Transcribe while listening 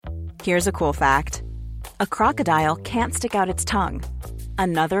Here's a cool fact. A crocodile can't stick out its tongue.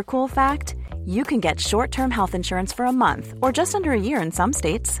 Another cool fact, you can get short-term health insurance for a month or just under a year in some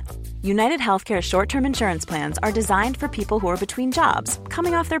states. United Healthcare short-term insurance plans are designed for people who are between jobs,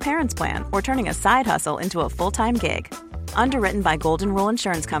 coming off their parents' plan, or turning a side hustle into a full-time gig. Underwritten by Golden Rule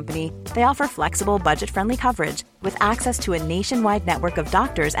Insurance Company, they offer flexible, budget-friendly coverage with access to a nationwide network of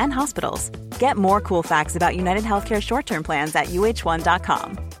doctors and hospitals. Get more cool facts about United Healthcare short-term plans at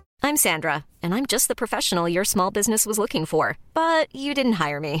uh1.com. I'm Sandra, and I'm just the professional your small business was looking for. But you didn't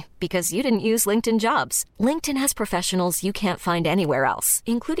hire me because you didn't use LinkedIn Jobs. LinkedIn has professionals you can't find anywhere else,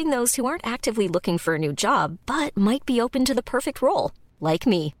 including those who aren't actively looking for a new job, but might be open to the perfect role, like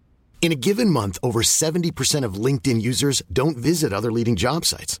me. In a given month, over 70% of LinkedIn users don't visit other leading job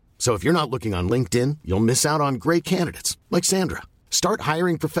sites. So if you're not looking on LinkedIn, you'll miss out on great candidates like Sandra. Start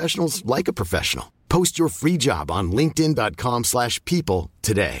hiring professionals like a professional. Post your free job on linkedin.com/people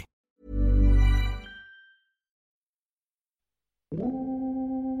today.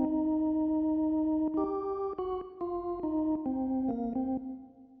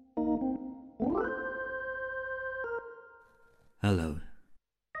 Hello.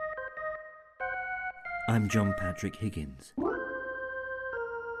 I'm John Patrick Higgins.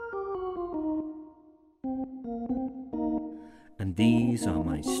 And these are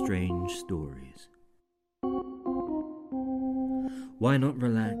my strange stories. Why not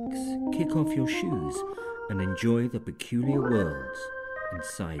relax, kick off your shoes, and enjoy the peculiar worlds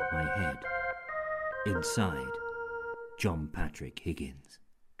inside my head? Inside John Patrick Higgins.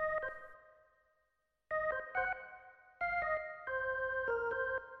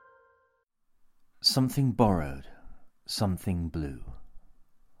 Something borrowed, something blue.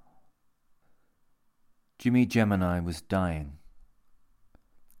 Jimmy Gemini was dying.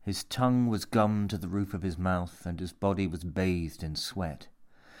 His tongue was gummed to the roof of his mouth, and his body was bathed in sweat.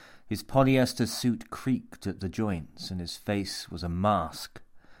 His polyester suit creaked at the joints, and his face was a mask,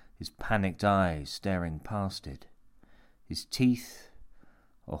 his panicked eyes staring past it. His teeth,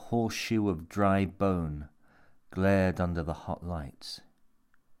 a horseshoe of dry bone, glared under the hot lights.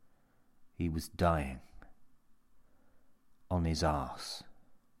 He was dying. On his arse.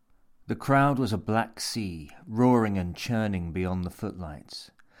 The crowd was a black sea, roaring and churning beyond the footlights.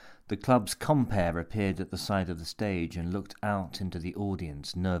 The club's compere appeared at the side of the stage and looked out into the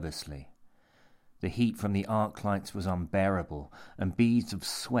audience nervously. The heat from the arc lights was unbearable, and beads of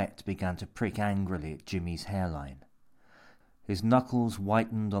sweat began to prick angrily at Jimmy's hairline. His knuckles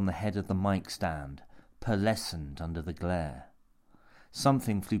whitened on the head of the mic stand, pearlescent under the glare.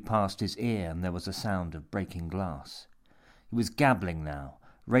 Something flew past his ear, and there was a sound of breaking glass. He was gabbling now,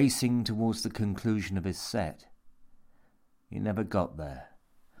 racing towards the conclusion of his set. He never got there,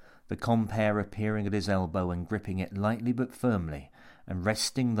 the compere appearing at his elbow and gripping it lightly but firmly, and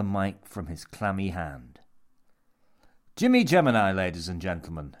wresting the mic from his clammy hand. Jimmy Gemini, ladies and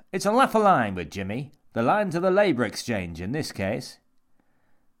gentlemen. It's a laugh a line with Jimmy. The line to the Labour Exchange in this case.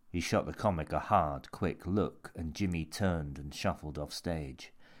 He shot the comic a hard, quick look, and Jimmy turned and shuffled off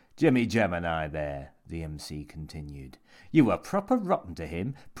stage. Jimmy Gemini there, the MC continued. You were proper rotten to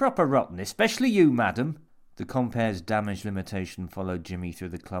him, proper rotten, especially you, madam. The compare's damage limitation followed Jimmy through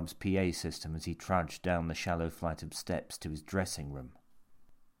the club's PA system as he trudged down the shallow flight of steps to his dressing room.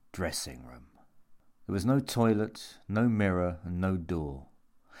 Dressing room. There was no toilet, no mirror, and no door.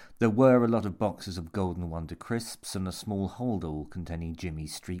 There were a lot of boxes of Golden Wonder crisps and a small holdall containing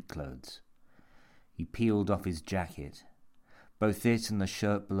Jimmy's street clothes. He peeled off his jacket. Both it and the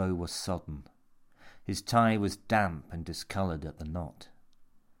shirt below were sodden. His tie was damp and discoloured at the knot.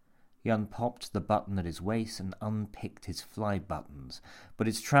 He unpopped the button at his waist and unpicked his fly buttons, but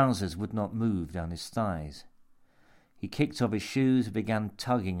his trousers would not move down his thighs. He kicked off his shoes and began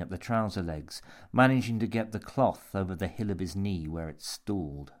tugging at the trouser legs, managing to get the cloth over the heel of his knee where it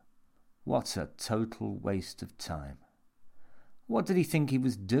stalled. What a total waste of time. What did he think he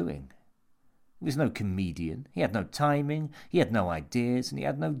was doing? He was no comedian. He had no timing, he had no ideas, and he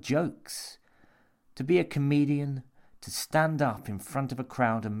had no jokes. To be a comedian, to stand up in front of a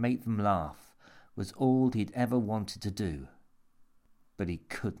crowd and make them laugh, was all he'd ever wanted to do. But he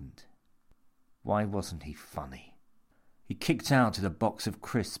couldn't. Why wasn't he funny? He kicked out at a box of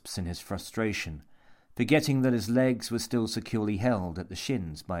crisps in his frustration, forgetting that his legs were still securely held at the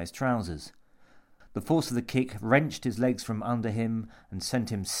shins by his trousers. The force of the kick wrenched his legs from under him and sent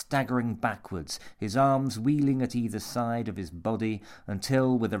him staggering backwards, his arms wheeling at either side of his body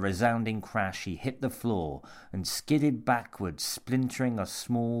until, with a resounding crash, he hit the floor and skidded backwards, splintering a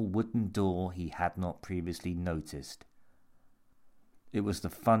small wooden door he had not previously noticed. It was the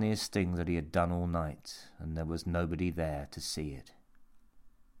funniest thing that he had done all night, and there was nobody there to see it.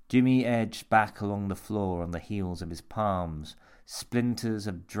 Jimmy edged back along the floor on the heels of his palms, splinters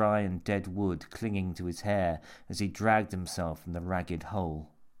of dry and dead wood clinging to his hair as he dragged himself from the ragged hole.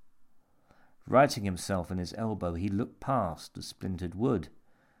 Righting himself on his elbow, he looked past the splintered wood.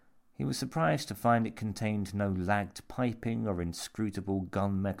 He was surprised to find it contained no lagged piping or inscrutable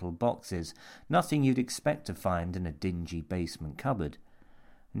gunmetal boxes, nothing you'd expect to find in a dingy basement cupboard.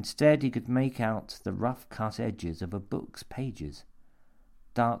 Instead, he could make out the rough-cut edges of a book's pages,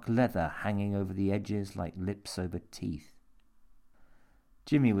 dark leather hanging over the edges like lips over teeth.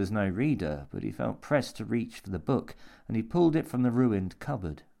 Jimmy was no reader, but he felt pressed to reach for the book, and he pulled it from the ruined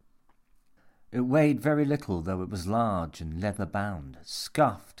cupboard. It weighed very little, though it was large and leather-bound,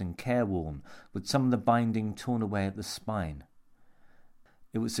 scuffed and careworn, with some of the binding torn away at the spine.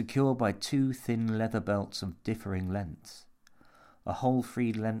 It was secured by 2 thin leather belts of differing lengths. A whole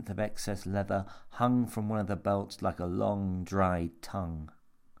free length of excess leather hung from one of the belts like a long, dried tongue.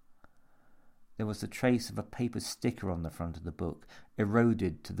 There was the trace of a paper sticker on the front of the book,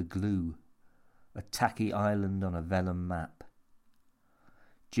 eroded to the glue, a tacky island on a vellum map.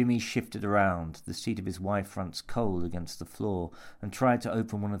 Jimmy shifted around, the seat of his Y-fronts cold against the floor, and tried to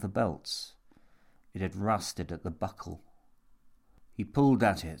open one of the belts. It had rusted at the buckle. He pulled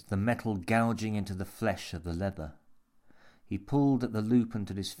at it, the metal gouging into the flesh of the leather. He pulled at the loop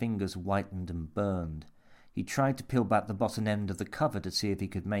until his fingers whitened and burned. He tried to peel back the bottom end of the cover to see if he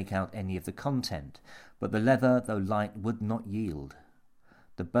could make out any of the content, but the leather, though light, would not yield.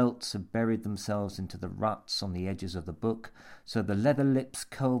 The belts had buried themselves into the ruts on the edges of the book, so the leather lips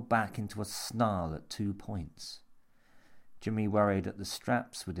curled back into a snarl at 2 points. Jimmy worried at the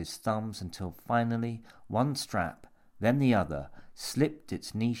straps with his thumbs until finally one strap, then the other, slipped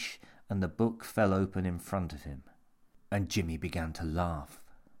its niche and the book fell open in front of him. And Jimmy began to laugh.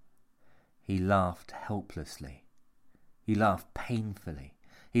 He laughed helplessly. He laughed painfully.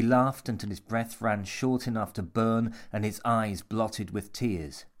 He laughed until his breath ran short enough to burn and his eyes blotted with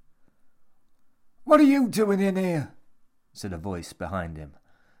tears. "What are you doing in here?" said a voice behind him,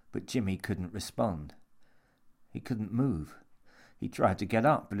 but Jimmy couldn't respond. He couldn't move. He tried to get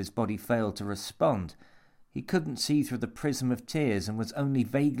up, but his body failed to respond. He couldn't see through the prism of tears and was only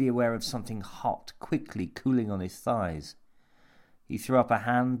vaguely aware of something hot quickly cooling on his thighs. He threw up a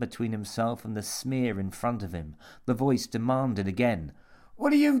hand between himself and the smear in front of him. The voice demanded again,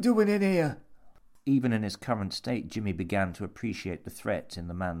 "What are you doing in here?" Even in his current state, Jimmy began to appreciate the threat in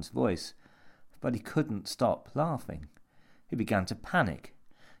the man's voice, but he couldn't stop laughing. He began to panic.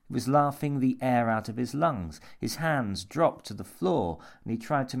 He was laughing the air out of his lungs. His hands dropped to the floor, and he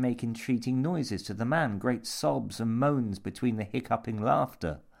tried to make entreating noises to the man, great sobs and moans between the hiccuping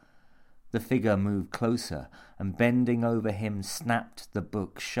laughter. The figure moved closer, and bending over him snapped the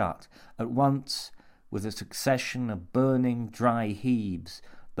book shut. At once, with a succession of burning, dry heaves,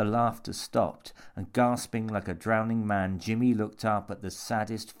 the laughter stopped, and gasping like a drowning man, Jimmy looked up at the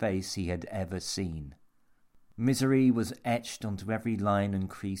saddest face he had ever seen. Misery was etched onto every line and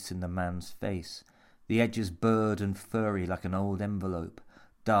crease in the man's face, the edges burred and furry like an old envelope,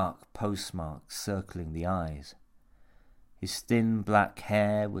 dark postmarks circling the eyes. His thin black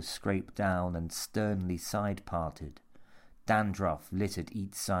hair was scraped down and sternly side-parted. Dandruff littered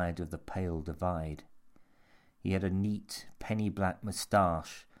each side of the pale divide. He had a neat, penny-black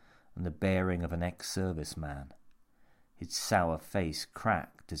moustache and the bearing of an ex-serviceman. His sour face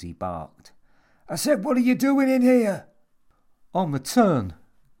cracked as he barked. "I said, what are you doing in here?" "On the turn,"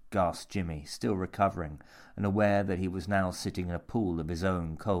 gasped Jimmy, still recovering, and aware that he was now sitting in a pool of his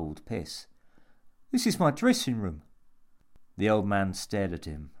own cold piss. "This is my dressing room." The old man stared at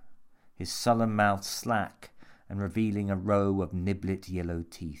him, his sullen mouth slack and revealing a row of niblet yellow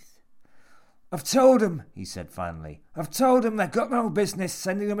teeth. "I've told 'em," he said finally. "I've told 'em they've got no business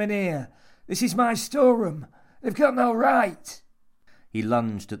sending 'em in here. This is my storeroom. They've got no right." He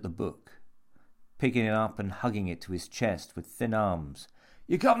lunged at the book, picking it up and hugging it to his chest with thin arms.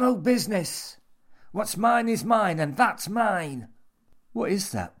 "You got no business. What's mine is mine, and that's mine." "What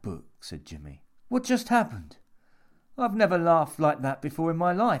is that book?" said Jimmy. "What just happened? I've never laughed like that before in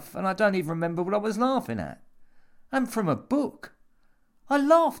my life, and I don't even remember what I was laughing at. And from a book. I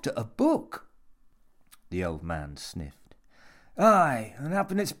laughed at a book." The old man sniffed. "Aye, and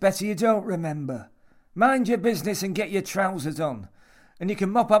happen it's better you don't remember. Mind your business and get your trousers on, and you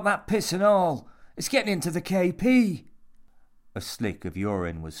can mop up that piss and all. It's getting into the KP." A slick of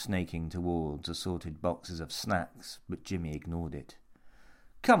urine was snaking towards assorted boxes of snacks, but Jimmy ignored it.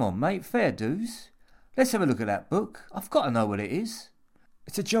 "Come on, mate, fair dues. Let's have a look at that book. I've got to know what it is."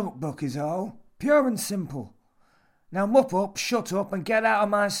 "It's a joke book is all. Pure and simple. Now mop up, shut up, and get out of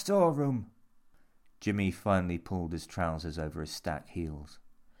my storeroom." Jimmy finally pulled his trousers over his stack heels.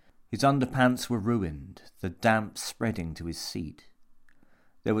 His underpants were ruined, the damp spreading to his seat.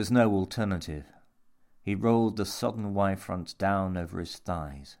 There was no alternative. He rolled the sodden Y-front down over his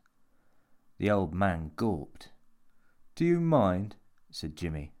thighs. The old man gawped. "Do you mind?" said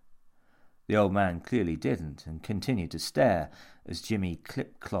Jimmy. The old man clearly didn't, and continued to stare as Jimmy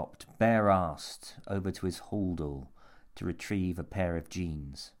clip-clopped, bare-assed, over to his hold-all to retrieve a pair of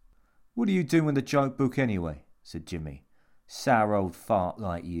jeans. "What are you doing with the joke book anyway?" said Jimmy. "Sour old fart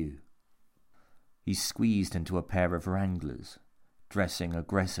like you." He squeezed into a pair of Wranglers, dressing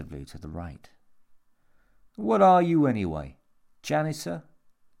aggressively to the right. "What are you anyway? Janitor?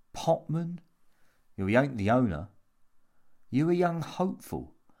 Potman? You ain't the owner. You a young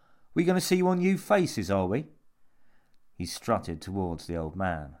hopeful. We going to see you on new faces, are we?" He strutted towards the old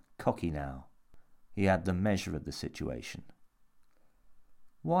man, cocky now. He had the measure of the situation.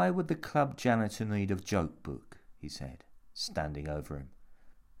 "Why would the club janitor need a joke book?" he said, standing over him.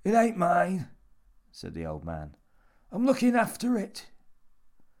 "It ain't mine," said the old man. "I'm looking after it."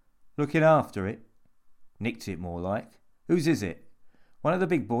 "Looking after it? Nicked it more like. Whose is it? One of the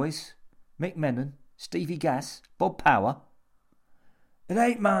big boys? Mick Menon? Stevie Gass? Bob Power?" "It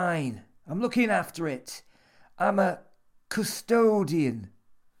ain't mine. I'm looking after it. I'm a custodian."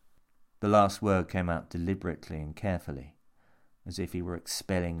 The last word came out deliberately and carefully, as if he were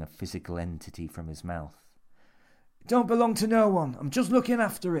expelling a physical entity from his mouth. "It don't belong to no one. I'm just looking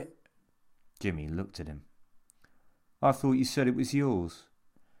after it." Jimmy looked at him. "I thought you said it was yours.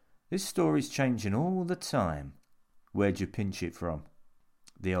 This story's changing all the time. Where'd you pinch it from?"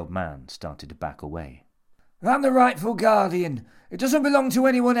 The old man started to back away. "I'm the rightful guardian. It doesn't belong to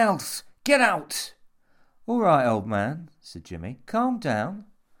anyone else. Get out." "All right, old man," said Jimmy. "Calm down.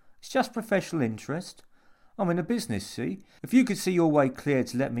 It's just professional interest. I'm in a business, see? If you could see your way clear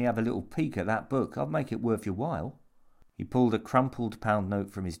to let me have a little peek at that book, I'd make it worth your while." He pulled a crumpled pound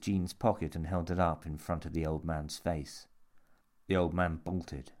note from his jeans pocket and held it up in front of the old man's face. The old man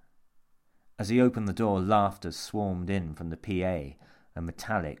bolted. As he opened the door, laughter swarmed in from the PA, a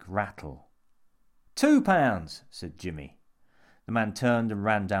metallic rattle. £2, said Jimmy. The man turned and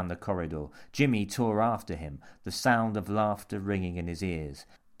ran down the corridor. Jimmy tore after him, the sound of laughter ringing in his ears.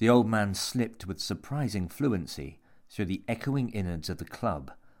 The old man slipped with surprising fluency through the echoing innards of the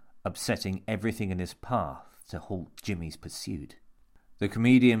club, upsetting everything in his path to halt Jimmy's pursuit. The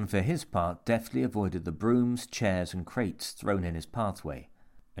comedian, for his part, deftly avoided the brooms, chairs and crates thrown in his pathway,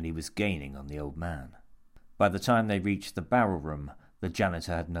 and he was gaining on the old man. By the time they reached the barrel room, the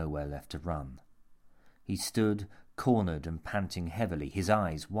janitor had nowhere left to run. He stood, cornered and panting heavily, his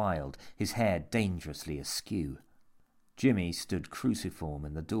eyes wild, his hair dangerously askew. Jimmy stood cruciform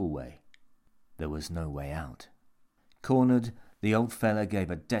in the doorway. There was no way out. Cornered, the old fella gave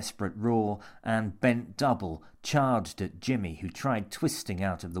a desperate roar and, bent double, charged at Jimmy, who tried twisting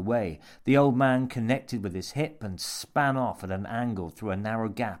out of the way. The old man connected with his hip and span off at an angle through a narrow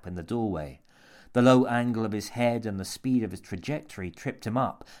gap in the doorway. The low angle of his head and the speed of his trajectory tripped him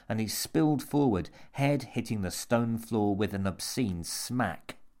up, and he spilled forward, head hitting the stone floor with an obscene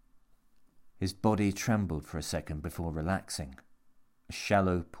smack. His body trembled for a second before relaxing. A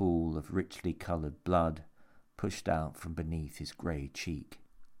shallow pool of richly coloured blood pushed out from beneath his grey cheek.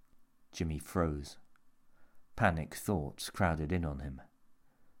 Jimmy froze. Panic thoughts crowded in on him.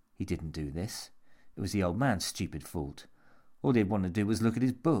 He didn't do this. It was the old man's stupid fault. All he'd wanted to do was look at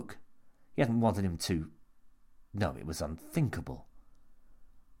his book. He hadn't wanted him to... No, it was unthinkable.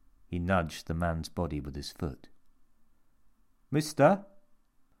 He nudged the man's body with his foot. "Mister?"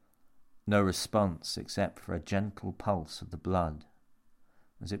 No response except for a gentle pulse of the blood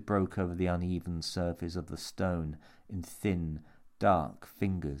as it broke over the uneven surface of the stone in thin, dark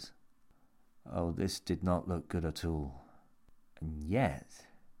fingers. Oh, this did not look good at all. And yet,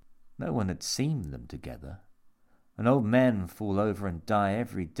 no one had seen them together. And old men fall over and die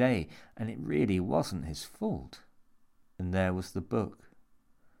every day, and it really wasn't his fault. And there was the book,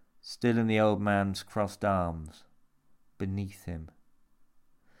 still in the old man's crossed arms, beneath him.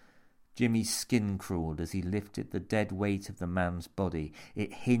 Jimmy's skin crawled as he lifted the dead weight of the man's body.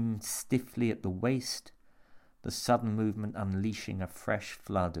 It hinged stiffly at the waist, the sudden movement unleashing a fresh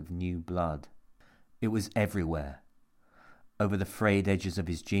flood of new blood. It was everywhere. Over the frayed edges of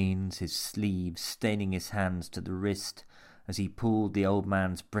his jeans, his sleeves staining his hands to the wrist as he pulled the old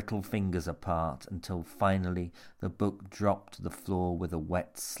man's brittle fingers apart until finally the book dropped to the floor with a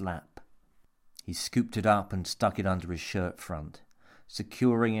wet slap. He scooped it up and stuck it under his shirt front,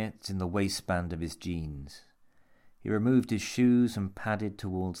 securing it in the waistband of his jeans. He removed his shoes and padded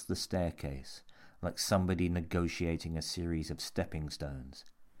towards the staircase, like somebody negotiating a series of stepping stones.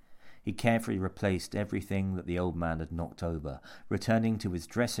 He carefully replaced everything that the old man had knocked over, returning to his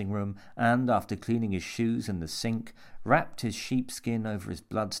dressing room and, after cleaning his shoes in the sink, wrapped his sheepskin over his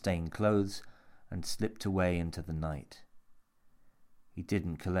blood-stained clothes and slipped away into the night. He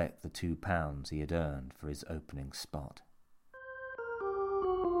didn't collect the £2 he had earned for his opening spot.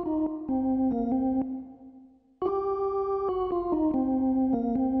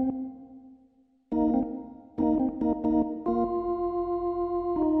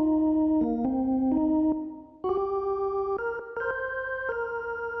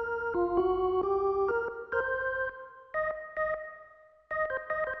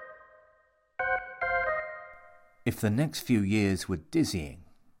 If the next few years were dizzying,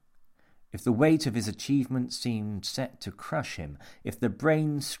 if the weight of his achievement seemed set to crush him, if the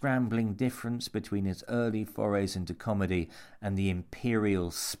brain-scrambling difference between his early forays into comedy and the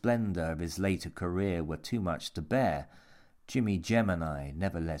imperial splendour of his later career were too much to bear, Jimmy Gemini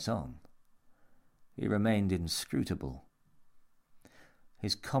never let on. He remained inscrutable.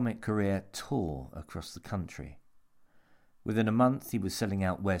 His comic career tore across the country. Within a month he was selling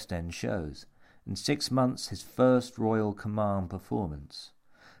out West End shows. In 6 months, his first Royal Command performance.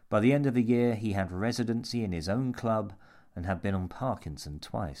 By the end of the year, he had residency in his own club and had been on Parkinson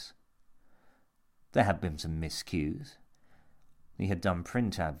twice. There had been some miscues. He had done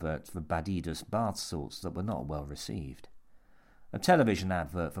print adverts for Badidas bath salts that were not well received. A television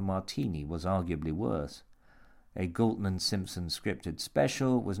advert for Martini was arguably worse. A Galton and Simpson scripted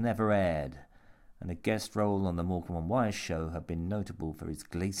special was never aired, and a guest role on the Morecambe and Wise show had been notable for his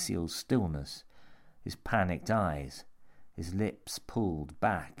glacial stillness, his panicked eyes, his lips pulled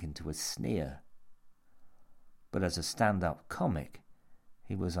back into a sneer. But as a stand-up comic,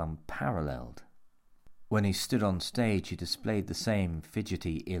 he was unparalleled. When he stood on stage, he displayed the same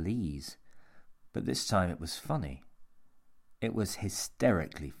fidgety ill-ease, but this time it was funny. It was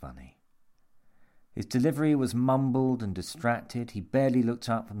hysterically funny. His delivery was mumbled and distracted. He barely looked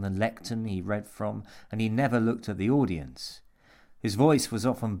up from the lectern he read from, and he never looked at the audience. His voice was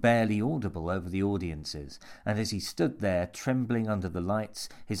often barely audible over the audience's, and as he stood there, trembling under the lights,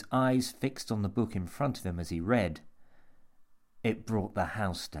 his eyes fixed on the book in front of him as he read, it brought the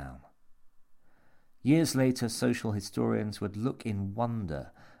house down. Years later, social historians would look in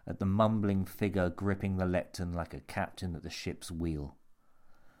wonder at the mumbling figure gripping the lectern like a captain at the ship's wheel.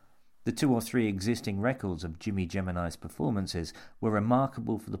 The 2 or 3 existing records of Jimmy Gemini's performances were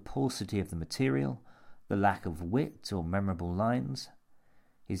remarkable for the paucity of the material, the lack of wit or memorable lines.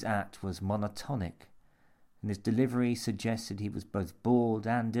 His act was monotonic, and his delivery suggested he was both bored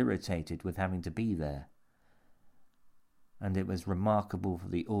and irritated with having to be there. And it was remarkable for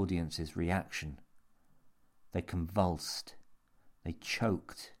the audience's reaction. They convulsed, they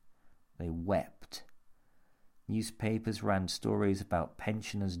choked, they wept. Newspapers ran stories about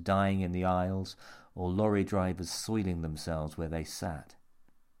pensioners dying in the aisles or lorry drivers soiling themselves where they sat.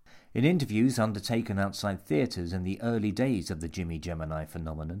 In interviews undertaken outside theatres in the early days of the Jimmy Gemini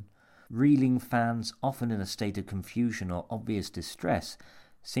phenomenon, reeling fans, often in a state of confusion or obvious distress,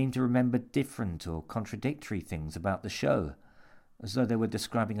 seemed to remember different or contradictory things about the show, as though they were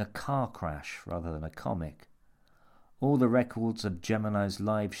describing a car crash rather than a comic. All the records of Gemini's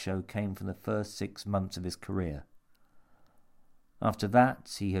live show came from the first 6 months of his career. After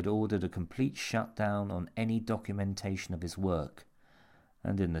that, he had ordered a complete shutdown on any documentation of his work,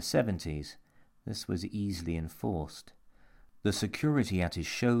 and in the 70s, this was easily enforced. The security at his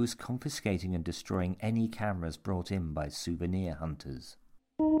shows confiscating and destroying any cameras brought in by souvenir hunters.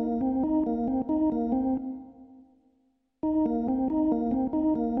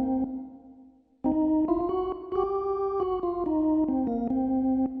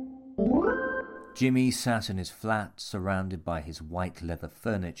 Jimmy sat in his flat, surrounded by his white leather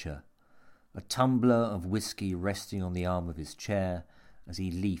furniture, a tumbler of whiskey resting on the arm of his chair as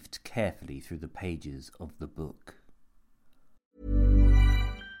he leafed carefully through the pages of the book.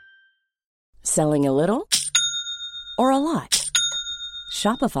 Selling a little or a lot?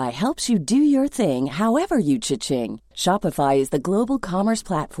 Shopify helps you do your thing however you cha-ching. Shopify is the global commerce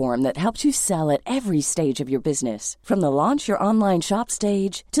platform that helps you sell at every stage of your business. From the launch your online shop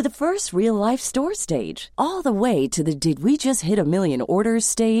stage to the first real-life store stage, all the way to the did we just hit a million orders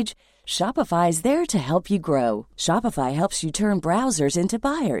stage. Shopify is there to help you grow. Shopify helps you turn browsers into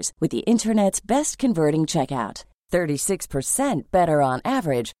buyers with the internet's best converting checkout. 36% better on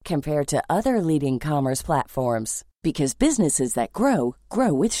average compared to other leading commerce platforms. Because businesses that grow,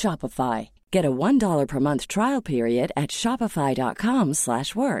 grow with Shopify. Get a $1 per month trial period at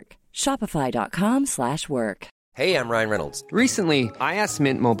shopify.com/work. Shopify.com/work. Hey, I'm Ryan Reynolds. Recently, I asked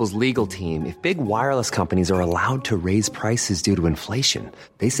Mint Mobile's legal team if big wireless companies are allowed to raise prices due to inflation.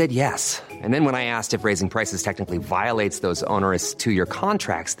 They said yes. And then when I asked if raising prices technically violates those onerous two-year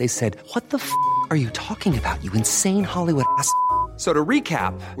contracts, they said, "What the f*** are you talking about, you insane Hollywood ass?" So to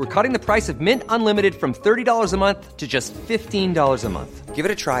recap, we're cutting the price of Mint Unlimited from $30 a month to just $15 a month. Give it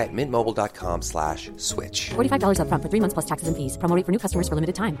a try at mintmobile.com/switch. $45 up front for 3 months plus taxes and fees. Promo rate for new customers for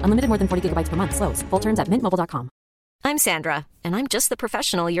limited time. Unlimited more than 40 gigabytes per month. Slows full terms at mintmobile.com. I'm Sandra, and I'm just the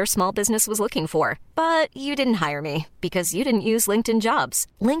professional your small business was looking for. But you didn't hire me because you didn't use LinkedIn Jobs.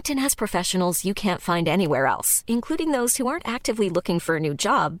 LinkedIn has professionals you can't find anywhere else, including those who aren't actively looking for a new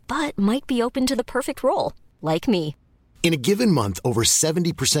job, but might be open to the perfect role, like me. In a given month, over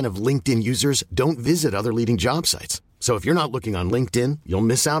 70% of LinkedIn users don't visit other leading job sites. So if you're not looking on LinkedIn, you'll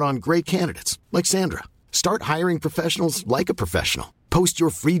miss out on great candidates like Sandra. Start hiring professionals like a professional. Post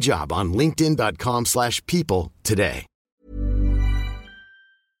your free job on linkedin.com/people today.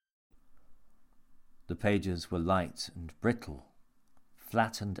 The pages were light and brittle,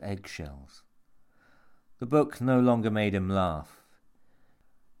 flattened eggshells. The book no longer made him laugh.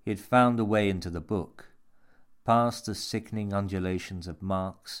 He had found a way into the book, past the sickening undulations of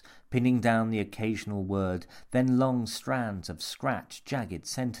marks, pinning down the occasional word, then long strands of scratched, jagged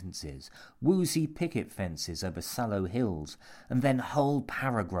sentences, woozy picket fences over sallow hills, and then whole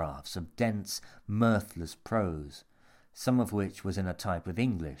paragraphs of dense, mirthless prose, some of which was in a type of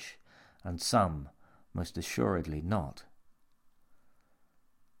English, and some, most assuredly, not.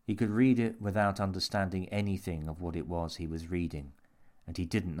 He could read it without understanding anything of what it was he was reading, and he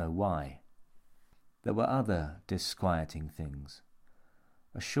didn't know why. There were other disquieting things.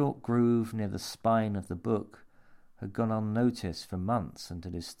 A short groove near the spine of the book had gone unnoticed for months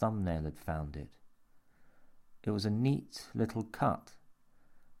until his thumbnail had found it. It was a neat little cut,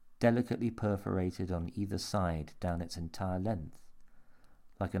 delicately perforated on either side down its entire length,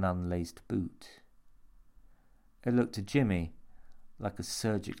 like an unlaced boot. It looked to Jimmy like a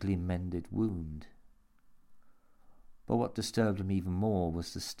surgically mended wound. But what disturbed him even more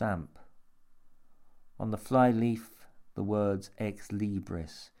was the stamp. On the flyleaf, the words Ex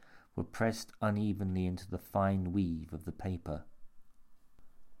Libris were pressed unevenly into the fine weave of the paper.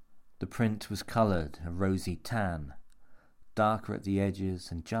 The print was coloured a rosy tan, darker at the edges,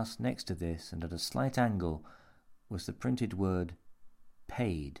 and just next to this, and at a slight angle, was the printed word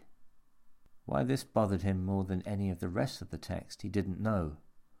Paid. Why this bothered him more than any of the rest of the text he didn't know.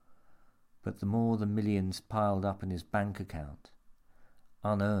 But the more the millions piled up in his bank account,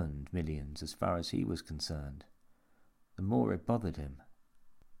 unearned millions as far as he was concerned, the more it bothered him.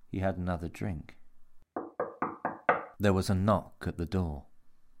 He had another drink. There was a knock at the door.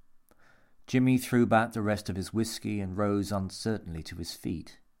 Jimmy threw back the rest of his whiskey and rose uncertainly to his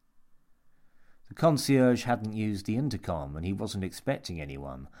feet. The concierge hadn't used the intercom, and he wasn't expecting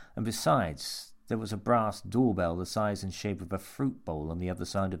anyone, and besides, there was a brass doorbell the size and shape of a fruit bowl on the other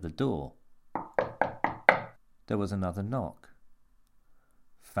side of the door. There was another knock.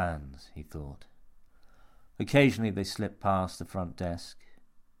 Fans, he thought. Occasionally they slipped past the front desk.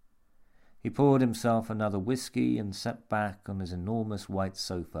 He poured himself another whiskey and sat back on his enormous white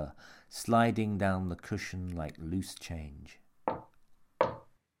sofa, sliding down the cushion like loose change.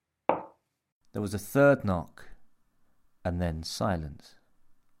 There was a third knock, and then silence.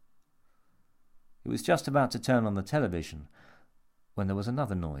 He was just about to turn on the television when there was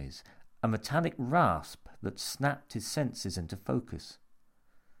another noise, a metallic rasp that snapped his senses into focus.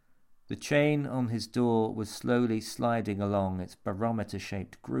 The chain on his door was slowly sliding along its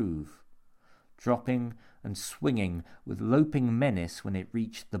barometer-shaped groove, dropping and swinging with loping menace when it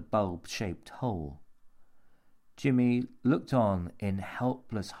reached the bulb-shaped hole. Jimmy looked on in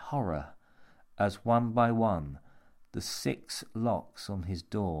helpless horror as one by one the 6 locks on his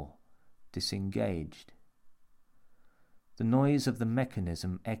door disengaged. The noise of the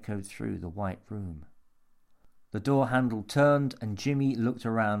mechanism echoed through the white room. The door handle turned and Jimmy looked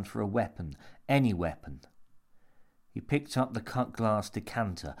around for a weapon, any weapon. He picked up the cut-glass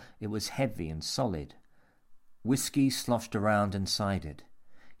decanter. It was heavy and solid. Whiskey sloshed around inside it.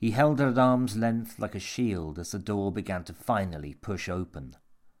 He held it at arm's length like a shield as the door began to finally push open.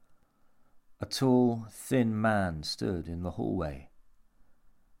 A tall, thin man stood in the hallway.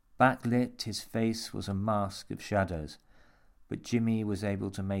 Backlit, his face was a mask of shadows, but Jimmy was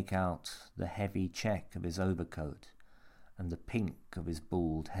able to make out the heavy check of his overcoat and the pink of his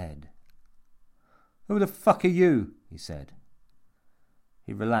bald head. "Who the fuck are you?" he said.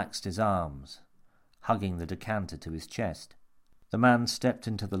 He relaxed his arms, hugging the decanter to his chest. The man stepped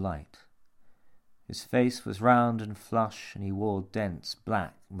into the light. His face was round and flush, and he wore dense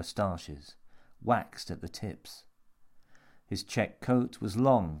black moustaches, waxed at the tips. His check coat was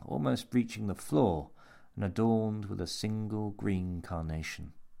long, almost reaching the floor, and adorned with a single green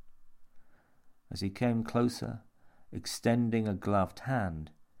carnation. As he came closer, extending a gloved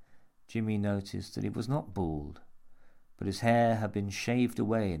hand, Jimmy noticed that he was not bald, but his hair had been shaved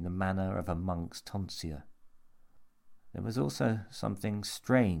away in the manner of a monk's tonsure. There was also something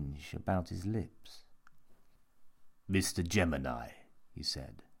strange about his lips. "Mr. Gemini," he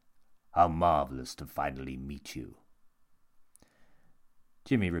said, "how marvelous to finally meet you."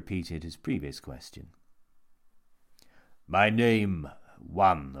 Jimmy repeated his previous question. "My name,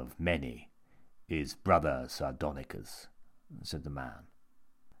 one of many, is Brother Sardonicus," said the man.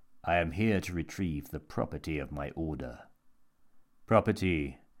 "I am here to retrieve the property of my order.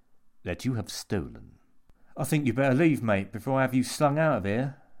 Property that you have stolen." "I think you better leave, mate, before I have you slung out of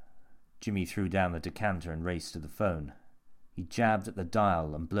here." Jimmy threw down the decanter and raced to the phone. He jabbed at the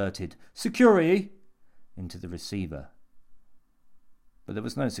dial and blurted, "Security!" into the receiver. But there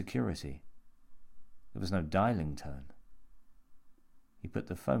was no security. There was no dialing tone. He put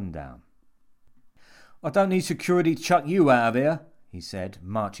the phone down. "I don't need security to chuck you out of here," he said,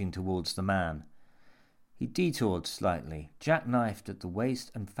 marching towards the man. He detoured slightly, jackknifed at the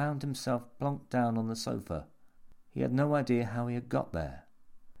waist, and found himself plonked down on the sofa. He had no idea how he had got there.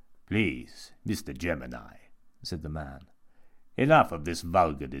 "Please, Mr. Gemini," said the man, "enough of this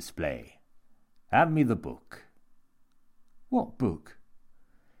vulgar display. Hand me the book." "What book?"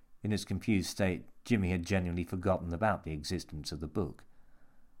 In his confused state, Jimmy had genuinely forgotten about the existence of the book.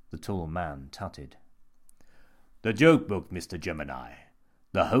 The tall man tutted. "The joke book, Mr. Gemini.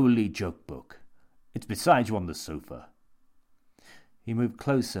 The holy joke book. It's beside you on the sofa." He moved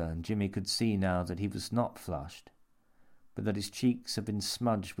closer, and Jimmy could see now that he was not flushed, but that his cheeks had been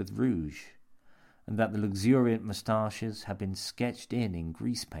smudged with rouge, and that the luxuriant moustaches had been sketched in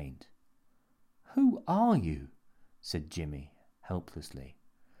grease paint. "Who are you?" said Jimmy, helplessly.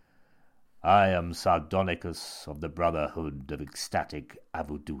 "I am Sardonicus of the Brotherhood of Ecstatic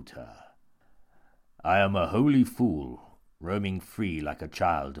Avoduta. I am a holy fool, roaming free like a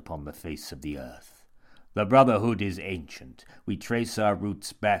child upon the face of the earth. The Brotherhood is ancient. We trace our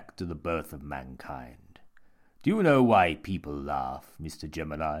roots back to the birth of mankind. Do you know why people laugh, Mr.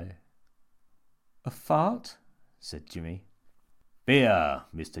 Gemini?" "A fart?" said Jimmy. "Fear,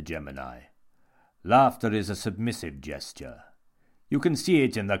 Mr. Gemini. Laughter is a submissive gesture. You can see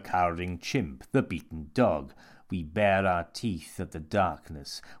it in the cowering chimp, the beaten dog. We bare our teeth at the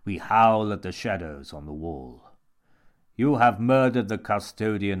darkness. We howl at the shadows on the wall. You have murdered the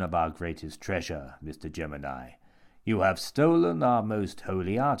custodian of our greatest treasure, Mr. Gemini. You have stolen our most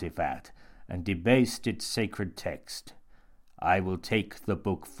holy artifact and debased its sacred text. I will take the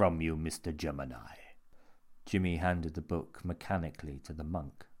book from you, Mr. Gemini." Jimmy handed the book mechanically to the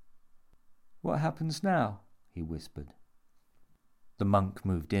monk. "What happens now?" he whispered. The monk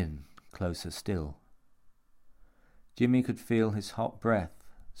moved in, closer still. Jimmy could feel his hot breath,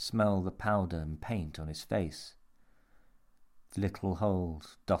 smell the powder and paint on his face, the little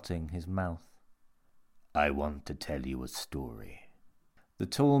holes dotting his mouth. "I want to tell you a story." The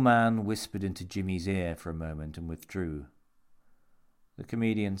tall man whispered into Jimmy's ear for a moment and withdrew. The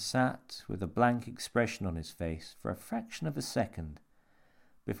comedian sat with a blank expression on his face for a fraction of a second,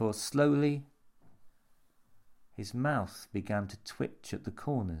 before slowly his mouth began to twitch at the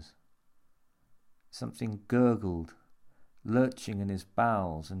corners. Something gurgled, lurching in his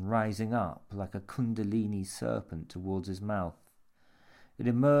bowels and rising up like a kundalini serpent towards his mouth. It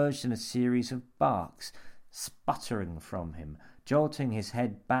emerged in a series of barks, sputtering from him, jolting his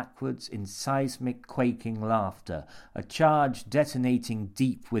head backwards in seismic quaking laughter, a charge detonating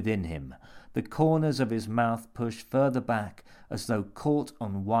deep within him. The corners of his mouth pushed further back as though caught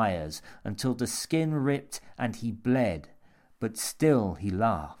on wires until the skin ripped and he bled, but still he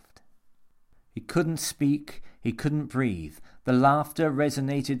laughed. He couldn't speak, he couldn't breathe. The laughter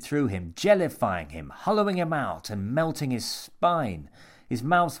resonated through him, jellifying him, hollowing him out and melting his spine. His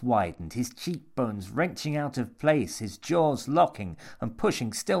mouth widened, his cheekbones wrenching out of place, his jaws locking and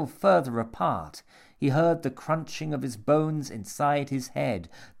pushing still further apart. He heard the crunching of his bones inside his head,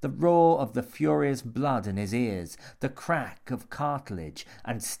 the roar of the furious blood in his ears, the crack of cartilage,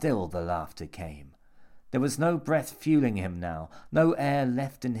 and still the laughter came. There was no breath fueling him now, no air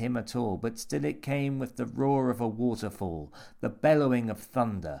left in him at all, but still it came with the roar of a waterfall, the bellowing of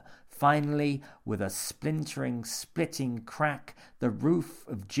thunder. Finally, with a splintering, splitting crack, the roof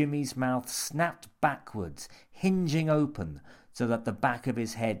of Jimmy's mouth snapped backwards, hinging open, so that the back of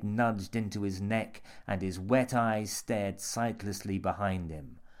his head nudged into his neck and his wet eyes stared sightlessly behind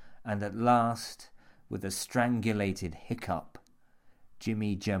him. And at last, with a strangulated hiccup,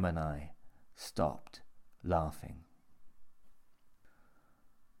 Jimmy Gemini stopped laughing.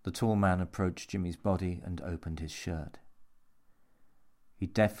 The tall man approached Jimmy's body and opened his shirt. He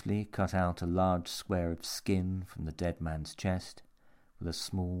deftly cut out a large square of skin from the dead man's chest with a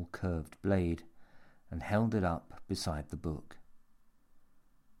small curved blade and held it up beside the book.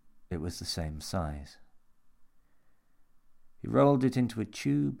 It was the same size. He rolled it into a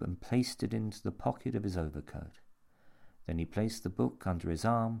tube and placed it into the pocket of his overcoat. Then he placed the book under his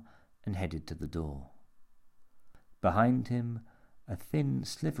arm and headed to the door. Behind him, a thin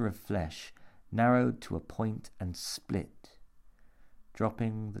sliver of flesh narrowed to a point and split,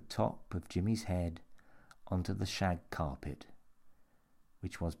 dropping the top of Jimmy's head onto the shag carpet,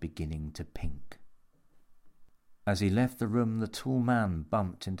 which was beginning to pink. As he left the room, the tall man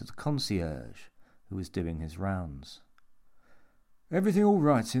bumped into the concierge, who was doing his rounds. "Everything all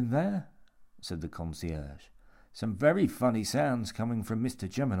right in there?" said the concierge. "Some very funny sounds coming from Mr.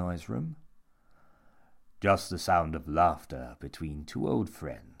 Gemini's room." "Just the sound of laughter between two old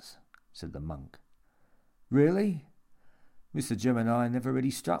friends," said the monk. "Really? Mr. Gemini never really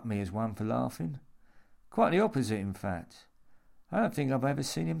struck me as one for laughing. Quite the opposite, in fact. I don't think I've ever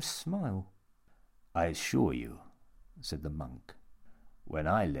seen him smile." "I assure you," said the monk, "when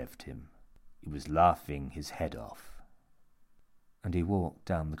I left him, he was laughing his head off." And he walked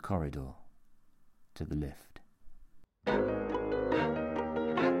down the corridor to the lift.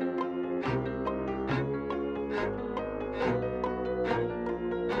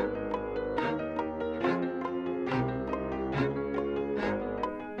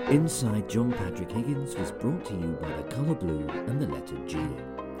 Inside John Patrick Higgins was brought to you by the colour blue and the letter G.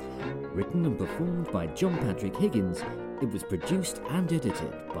 Written and performed by John Patrick Higgins, it was produced and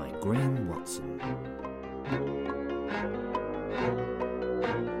edited by Graham Watson.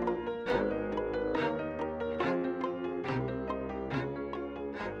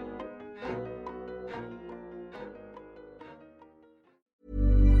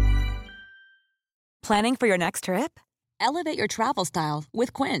 Planning for your next trip? Elevate your travel style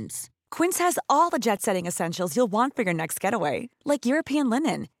with Quince. Quince has all the jet-setting essentials you'll want for your next getaway, like European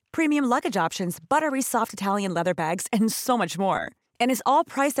linen, premium luggage options, buttery soft Italian leather bags, and so much more. And is all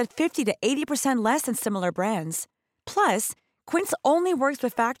priced at 50 to 80% less than similar brands. Plus, Quince only works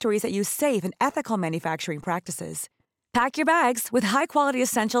with factories that use safe and ethical manufacturing practices. Pack your bags with high-quality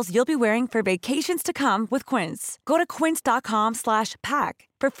essentials you'll be wearing for vacations to come with Quince. Go to quince.com/pack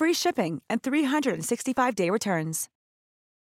for free shipping and 365-day returns.